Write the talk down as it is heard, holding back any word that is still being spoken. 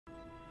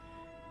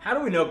How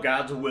do we know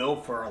God's will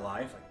for our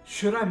life? Like,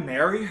 should I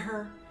marry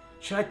her?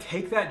 Should I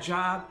take that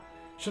job?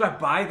 Should I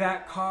buy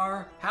that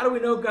car? How do we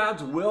know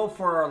God's will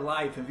for our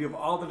life in view of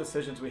all the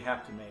decisions we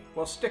have to make?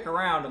 Well, stick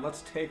around and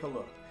let's take a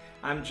look.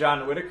 I'm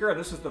John Whitaker, and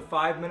this is the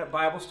 5-Minute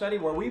Bible Study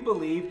where we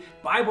believe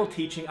Bible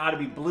teaching ought to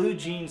be blue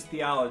jeans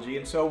theology,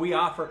 and so we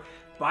offer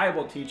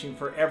Bible teaching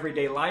for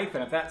everyday life.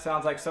 And if that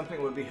sounds like something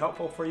that would be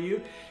helpful for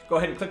you, go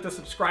ahead and click the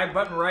subscribe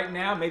button right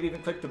now. Maybe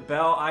even click the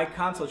bell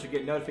icon so that you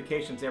get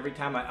notifications every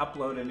time I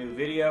upload a new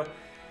video.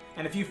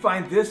 And if you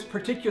find this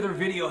particular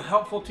video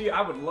helpful to you,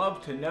 I would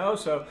love to know.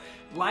 So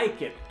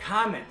like it,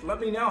 comment,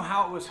 let me know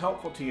how it was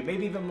helpful to you.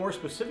 Maybe even more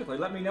specifically,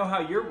 let me know how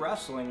you're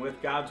wrestling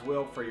with God's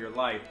will for your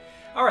life.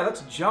 All right,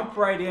 let's jump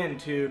right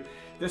into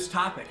this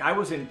topic. I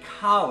was in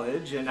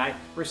college and I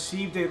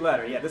received a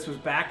letter. Yeah, this was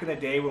back in the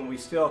day when we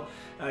still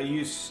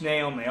used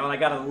snail mail. And I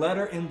got a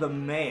letter in the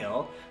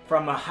mail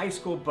from a high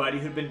school buddy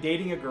who'd been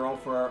dating a girl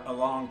for a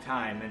long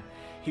time. And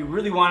he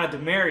really wanted to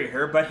marry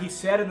her, but he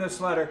said in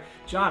this letter,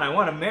 "John, I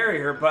want to marry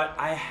her, but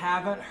I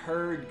haven't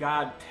heard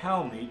God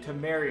tell me to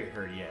marry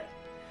her yet."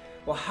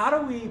 Well, how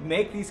do we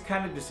make these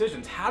kind of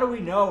decisions? How do we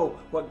know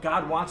what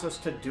God wants us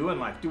to do in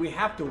life? Do we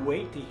have to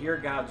wait to hear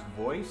God's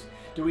voice?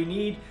 Do we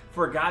need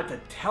for God to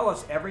tell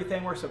us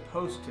everything we're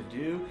supposed to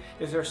do?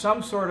 Is there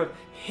some sort of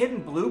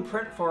hidden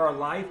blueprint for our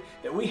life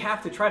that we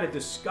have to try to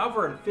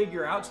discover and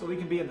figure out so that we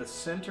can be in the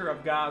center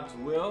of God's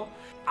will?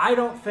 I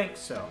don't think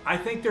so. I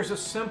think there's a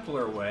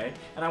simpler way,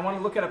 and I want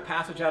to look at a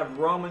passage out of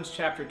Romans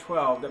chapter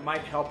 12 that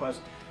might help us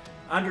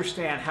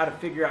understand how to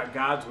figure out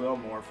God's will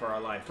more for our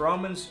life.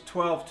 Romans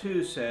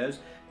 12:2 says,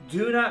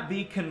 "Do not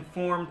be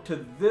conformed to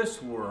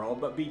this world,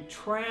 but be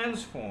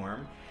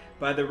transformed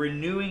by the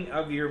renewing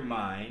of your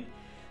mind,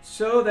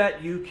 so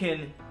that you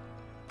can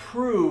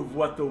prove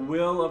what the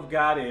will of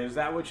God is,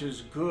 that which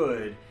is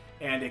good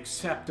and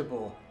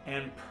acceptable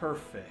and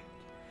perfect."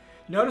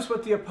 Notice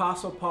what the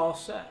Apostle Paul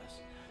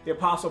says. The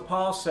Apostle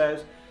Paul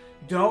says,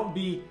 don't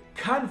be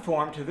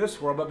conformed to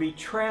this world, but be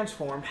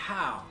transformed.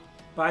 How?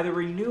 By the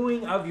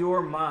renewing of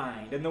your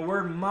mind. And the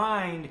word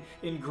mind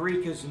in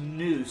Greek is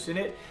nous, and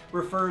it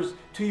refers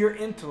to your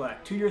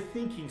intellect, to your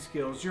thinking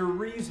skills, your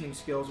reasoning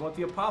skills. And what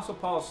the Apostle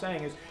Paul is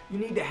saying is you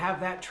need to have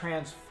that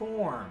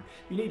transformed.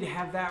 You need to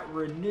have that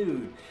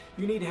renewed.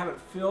 You need to have it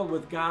filled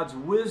with God's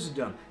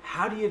wisdom.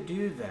 How do you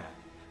do that?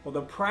 Well,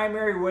 the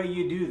primary way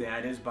you do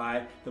that is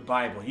by the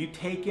Bible. You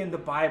take in the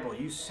Bible.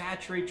 You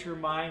saturate your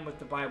mind with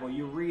the Bible.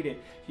 You read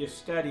it. You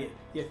study it.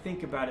 You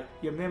think about it.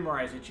 You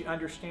memorize it. You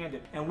understand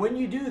it. And when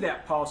you do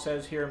that, Paul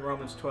says here in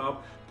Romans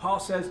 12, Paul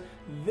says,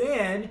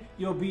 then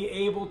you'll be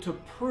able to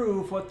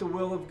prove what the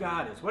will of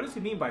God is. What does he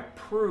mean by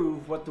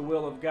prove what the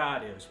will of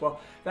God is? Well,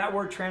 that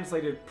word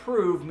translated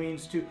prove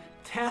means to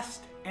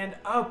test and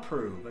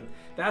approve. And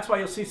that's why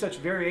you'll see such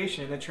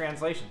variation in the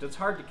translations. It's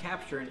hard to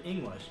capture in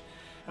English.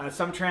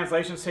 Some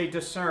translations say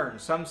discern,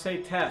 some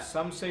say test,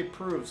 some say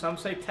prove, some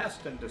say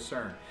test and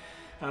discern.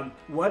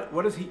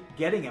 What is he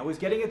getting at? Well, he's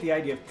getting at the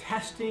idea of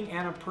testing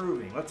and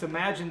approving. Let's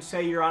imagine,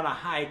 say you're on a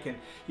hike and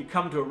you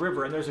come to a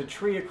river and there's a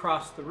tree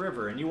across the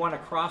river and you want to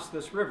cross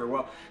this river.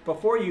 Well,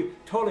 before you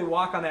totally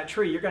walk on that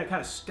tree, you're going to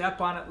kind of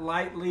step on it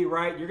lightly,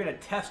 right? You're going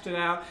to test it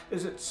out.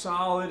 Is it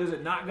solid? Is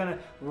it not going to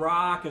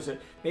rock? Is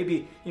it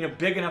maybe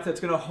big enough that's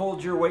going to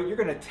hold your weight? You're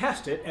going to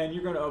test it and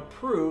you're going to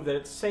approve that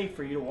it's safe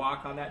for you to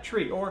walk on that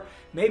tree. Or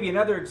maybe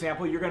another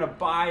example, you're going to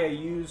buy a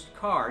used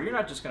car. You're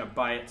not just going to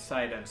buy it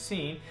sight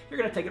unseen. You're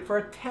going to take it for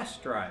a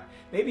test drive.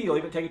 Maybe you'll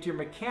even take it to your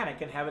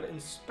mechanic and have it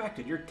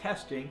inspected. You're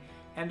testing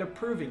and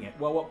approving it.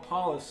 Well, what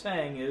Paul is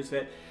saying is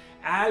that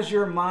as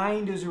your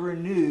mind is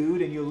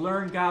renewed and you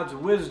learn God's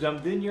wisdom,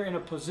 then you're in a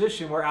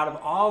position where out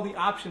of all the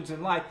options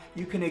in life,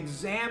 you can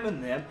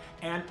examine them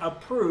and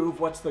approve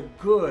what's the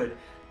good,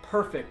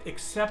 perfect,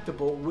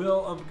 acceptable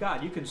will of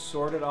God. You can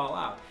sort it all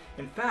out.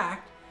 In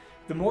fact,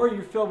 the more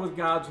you're filled with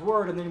God's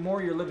Word and the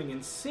more you're living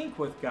in sync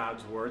with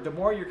God's Word, the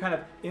more you're kind of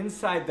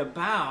inside the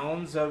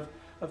bounds of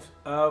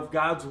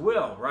God's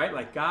will, right?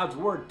 Like God's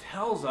Word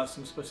tells us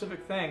some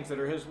specific things that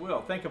are His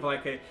will. Think of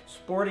like a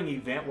sporting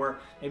event where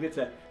maybe it's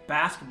a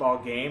basketball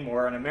game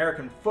or an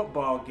American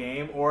football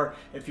game, or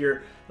if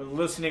you're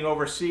listening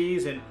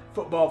overseas and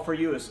football for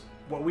you is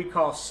what we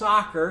call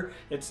soccer,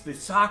 it's the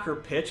soccer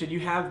pitch, and you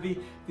have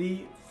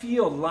the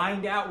field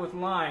lined out with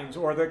lines,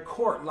 or the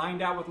court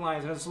lined out with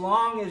lines, and as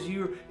long as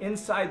you're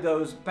inside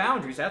those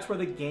boundaries, that's where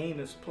the game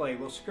is played.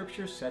 Well,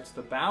 Scripture sets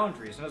the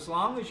boundaries, and as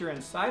long as you're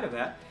inside of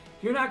that,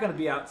 you're not going to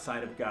be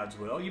outside of God's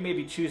will. You may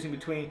be choosing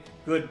between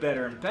good,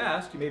 better, and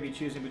best. You may be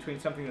choosing between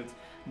something that's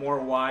more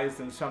wise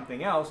than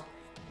something else,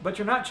 but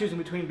you're not choosing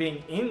between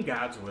being in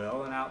God's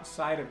will and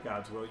outside of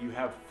God's will. You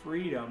have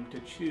freedom to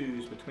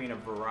choose between a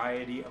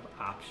variety of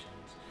options.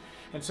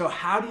 And so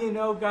how do you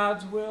know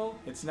God's will?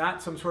 It's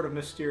not some sort of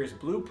mysterious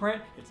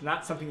blueprint. It's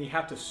not something you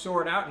have to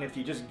sort out, and if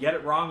you just get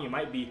it wrong, you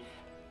might be,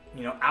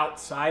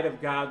 outside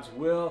of God's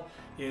will.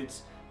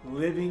 It's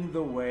living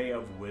the way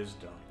of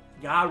wisdom.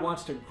 God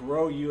wants to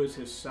grow you as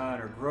His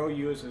son or grow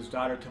you as His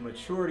daughter to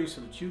maturity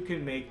so that you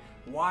can make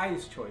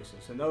wise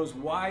choices. And those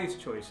wise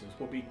choices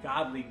will be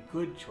godly,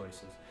 good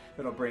choices.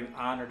 that'll bring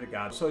honor to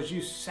God. So as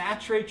you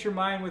saturate your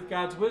mind with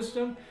God's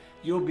wisdom,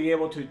 you'll be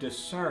able to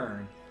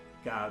discern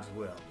God's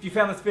will. If you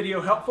found this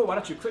video helpful, why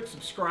don't you click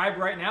subscribe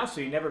right now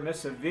so you never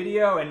miss a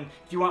video. And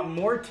if you want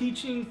more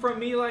teaching from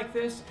me like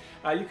this,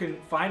 you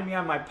can find me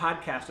on my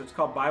podcast. It's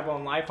called Bible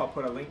and Life. I'll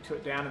put a link to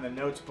it down in the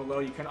notes below.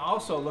 You can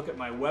also look at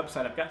my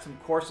website. I've got some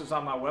courses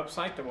on my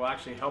website that will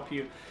actually help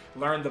you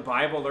learn the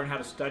Bible, learn how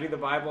to study the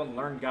Bible, and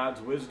learn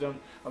God's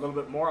wisdom a little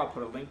bit more. I'll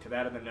put a link to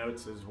that in the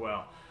notes as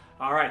well.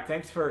 All right,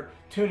 thanks for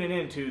tuning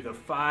in to the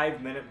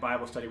 5-Minute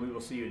Bible Study. We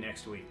will see you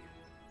next week.